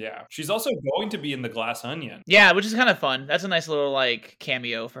that. Yeah. She's also going to be in The Glass Onion. Yeah, which is kind of fun. That's a nice little like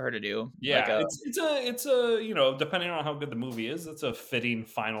cameo for her to do. Yeah, like, it's a depending on how good the movie is, it's a fitting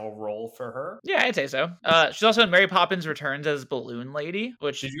final role for her. Yeah, I'd say so. She's also in Mary Poppins Returns as Balloon Lady.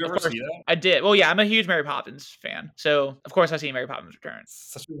 Which did you ever see that? I did. Well, yeah, I'm a huge Mary Poppins fan, so of course I've seen Mary Poppins Returns.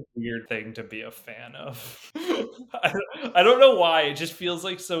 Such a weird thing to be a fan of. I don't know why. It just feels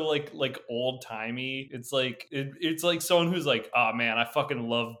like so like old timey. It's like it's like someone who's like, oh man, I fucking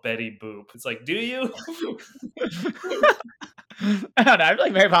love Betty Boop. It's like, do you? I don't know. I feel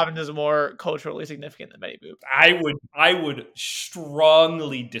like Mary Poppins is more culturally significant than Betty Boop. I would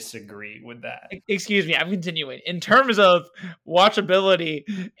strongly disagree with that. Excuse me, I'm continuing. In terms of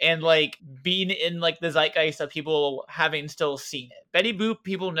watchability and like being in like the zeitgeist of people having still seen it, Betty Boop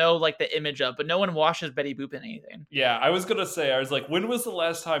people know like the image of, but no one watches Betty Boop in anything. Yeah, I was gonna say, I was like, when was the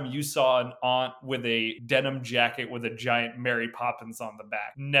last time you saw an aunt with a denim jacket with a giant Mary Poppins on the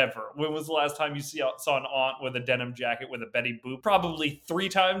back? Never. When was the last time you saw an aunt with a denim jacket with a Betty Boop? Probably 3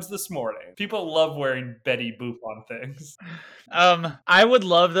 times this morning. People love wearing Betty Boop on things. I would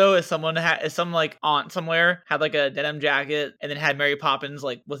love though if some like aunt somewhere had like a denim jacket and then had Mary Poppins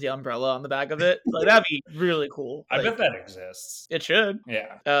like with the umbrella on the back of it. Like that'd be really cool. I like, bet that exists. It should.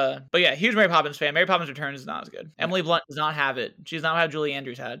 Yeah. But yeah, huge Mary Poppins fan. Mary Poppins Returns is not as good. Emily Blunt does not have it. She does not have Julie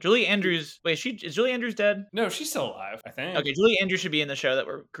Andrews had. Julie Andrews. Wait, is Julie Andrews dead? No, she's still alive, I think. Okay, Julie Andrews should be in the show that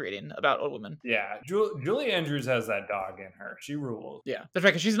we're creating about old women. Yeah, Julie Andrews has that dog in her. She rules. Yeah, that's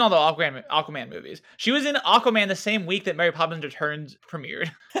right, because she's in all the Aquaman movies. She was in Aquaman the same week that Mary Poppins Returns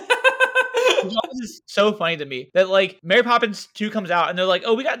premiered. This is so funny to me that like Mary Poppins 2 comes out and they're like,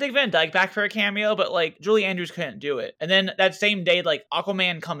 oh, we got Dick Van Dyke back for a cameo, but like Julie Andrews couldn't do it. And then that same day, like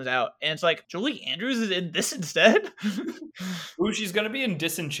Aquaman comes out and it's like Julie Andrews is in this instead. Ooh, she's gonna be in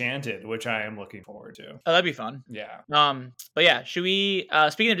Disenchanted, which I am looking forward to. Oh, that'd be fun. Yeah. But yeah, should we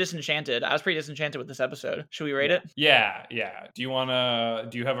speaking of Disenchanted, I was pretty disenchanted with this episode. Should we rate it? Yeah. Do you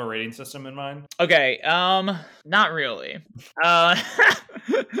have a rating system in mind? Okay, not really.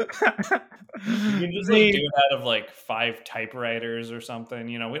 You can just like, do it out of like 5 typewriters or something.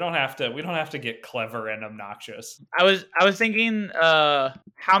 You know, we don't have to get clever and obnoxious. I was thinking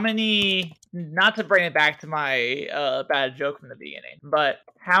how many, not to bring it back to my bad joke from the beginning, but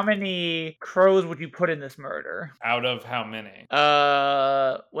How many crows would you put in this murder? Out of how many?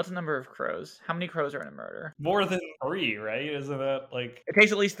 What's the number of crows? How many crows are in a murder? More than 3, right? Isn't that like... It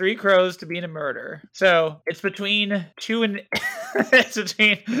takes at least 3 crows to be in a murder. So it's between 2 and it's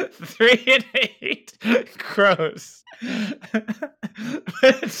between 3 and 8 crows.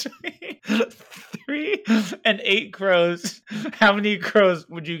 Between 3 and 8 crows. How many crows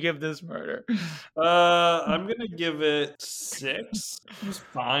would you give this murder? I'm gonna give it 6. It's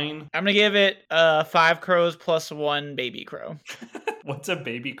fine. I'm gonna give it 5 crows plus 1 baby crow. What's a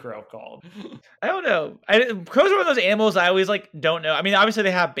baby crow called? I don't know. Crows are one of those animals I always like don't know. I mean, obviously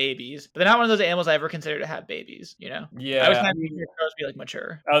they have babies, but they're not one of those animals I ever consider to have babies. You know? Yeah. I always kind of think crows be like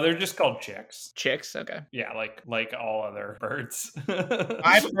mature. Oh, they're just called chicks. Chicks, okay. Yeah, like all other birds. 5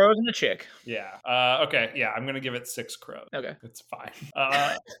 crows and a chick. Yeah. Okay. Yeah, I'm gonna give it 6 crows. Okay. It's fine.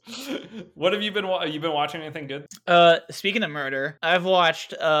 What have you been? You been watching anything good? Speaking of murder, I've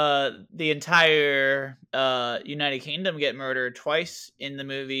watched the entire United Kingdom get murdered twice in the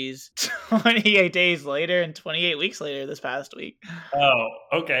movies 28 days later and 28 weeks later this past week. Oh,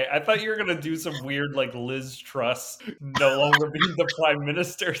 okay. I thought you were gonna do some weird like Liz Truss no longer being the prime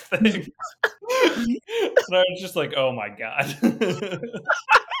minister thing. And I was just like, oh my god.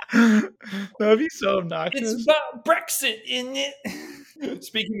 That'd be so obnoxious. It's about Brexit, isn't it?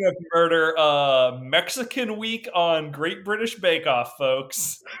 Speaking of murder, Mexican week on Great British Bake Off,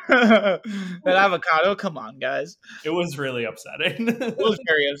 folks. That avocado, come on, guys. It was really upsetting. It was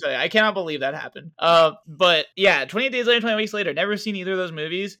very upsetting. I cannot believe that happened. But yeah, 28 days later, 20 weeks later, never seen either of those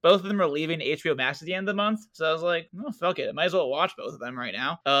movies. Both of them are leaving HBO Max at the end of the month. So I was like, oh, fuck it. I might as well watch both of them right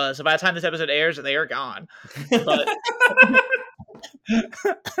now. So by the time this episode airs, they are gone. But...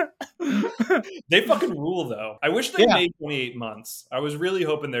 They fucking rule, though. I wish they made 28 months. I was really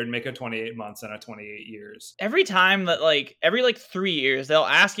hoping they'd make a 28 months and a 28 years. Every time that, like, every 3 years, they'll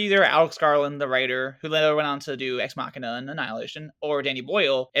ask either Alex Garland, the writer, who later went on to do Ex Machina and Annihilation, or Danny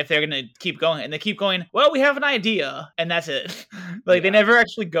Boyle, if they're going to keep going. And they keep going, well, we have an idea, and that's it. They never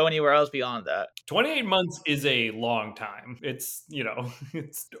actually go anywhere else beyond that. 28 months is a long time. It's,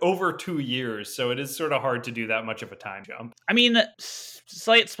 it's over 2 years, so it is sort of hard to do that much of a time jump. I mean,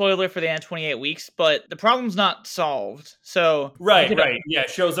 slight spoiler for the end of 28 weeks, but the problem's not solved. So right. Yeah, it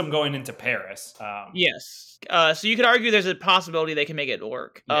shows them going into Paris. Yes. So you could argue there's a possibility they can make it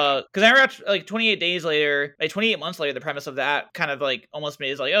work. Because I remember 28 days later, 28 months later, the premise of that kind of almost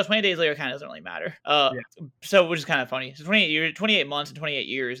made it 28 days later kind of doesn't really matter. So which is kind of funny. So 28 months and 28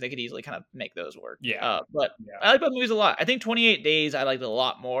 years, they could easily kind of make those work. But I like both movies a lot. I think 28 Days I liked a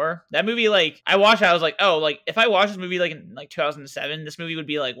lot more. That movie, I watched it, I was like, oh, if I watched this movie in 2007, this movie would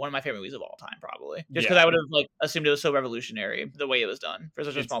be one of my favorite movies of all time, probably. Just because I would have assumed it was so revolutionary the way it was done for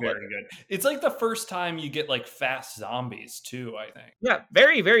such a small budget. Good. It's the first time you get fast zombies too, I think. Yeah,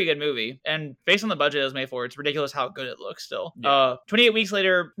 very, very good movie. And based on the budget it was made for, it's ridiculous how good it looks still. 28 weeks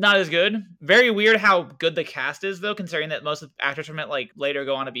later, not as good. Very weird how good the cast is though, considering that most of the actors from it later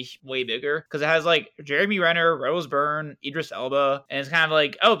go on to be way bigger. Because it has Jeremy Renner, Rose Byrne, Idris Elba, and it's kind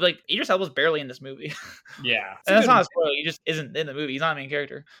of Idris Elba's barely in this movie. Yeah. And that's not a spoiler, he just isn't in the movie. He's not a main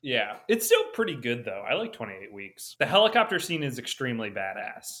character. Yeah. It's still pretty good though. I like 28 weeks. The helicopter scene is extremely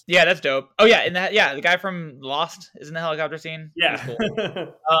badass. Yeah, that's dope. Oh yeah, and the guy from Lost is in the helicopter scene. Yeah.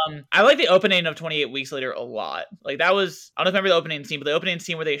 Cool. I like the opening of 28 Weeks Later a lot. That was, I don't know if you remember the opening scene, but the opening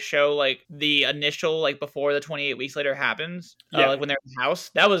scene where they show the initial before the 28 weeks later happens, when they're in the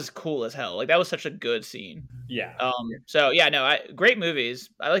house, that was cool as hell. That was such a good scene. Yeah. So yeah, no, great movies.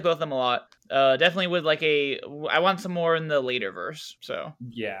 I like both of them a lot. Definitely would I want some more in the later verse. So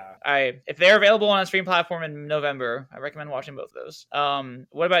yeah, if they're available on a stream platform in November, I recommend watching both of those.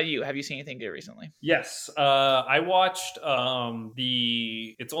 What about you? Have you seen anything good recently? Yes, I watched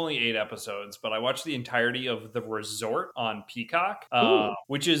it's only 8 episodes, but I watched the entirety of The Resort on Peacock,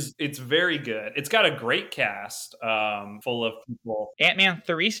 it's very good. It's got a great cast, full of people. Ant-Man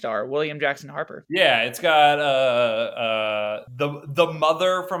 3-star William Jackson Harper. Yeah, it's got the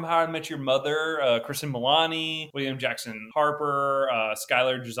mother from How I Met Your Mother, Kristen Milani, William Jackson Harper,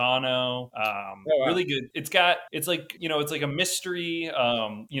 Skylar Giussano. Really good. It's like a mystery.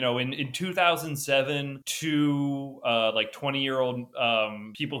 In 2007, 2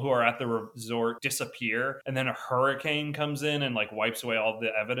 20-year-old people who are at the resort disappear, and then a hurricane comes in and wipes away all the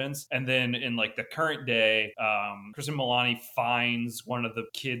evidence. And then in the current day, Kristen Milani finds one of the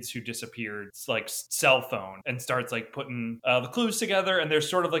kids who disappeared cell phone and starts putting the clues together. And there's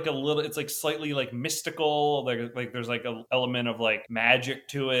sort of it's like slightly like mystical. There's like an element of like magic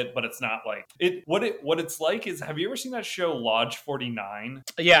to it, but it's not like it. What it's like is, have you ever seen that show Lodge 49?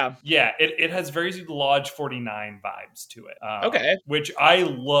 Yeah. Yeah, it has very Lodge 49 vibes to it. Okay. Which I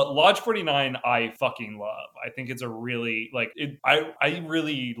love. Lodge 49 I fucking love. I think it's a really like it. I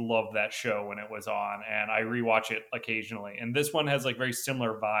really love that show when it was on, and I rewatch it occasionally. And this one has like very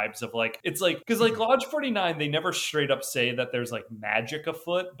similar vibes of like, it's like, because like Lodge 49, they never straight up say that there's like magic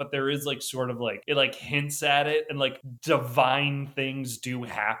afoot, but there is like sort of like, it like hints at it, and like divine things do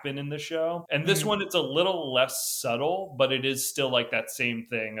happen in the show. And this one, it's a little less subtle, but it is still like that same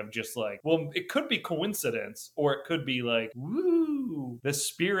thing of just like, well, it could be coincidence, or it could be like, woo, the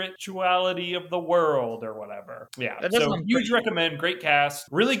spirituality of the world or whatever. Yeah. So huge recommend. Great cast,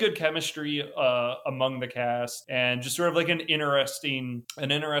 really good chemistry among the cast, and just sort of like an interesting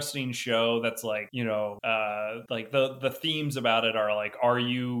show that's like, you know, like the themes about it are like, are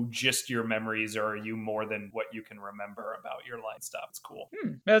you just your memories, or are you more than what you can remember about your life stuff? It's cool.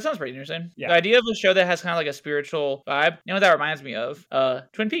 Yeah, that sounds pretty interesting. Yeah. The idea of a show that has kind of like a spiritual vibe, you know what that reminds me of?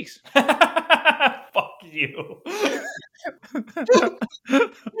 Twin Peaks. Fuck you.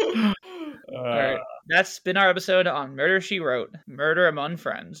 All right, that's been our episode on Murder, She Wrote, Murder Among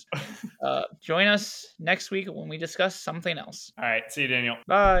Friends. Join us next week when we discuss something else. All right, see you, Daniel.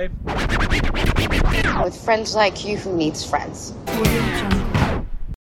 Bye. With friends like you, who needs friends? Audio Jungle.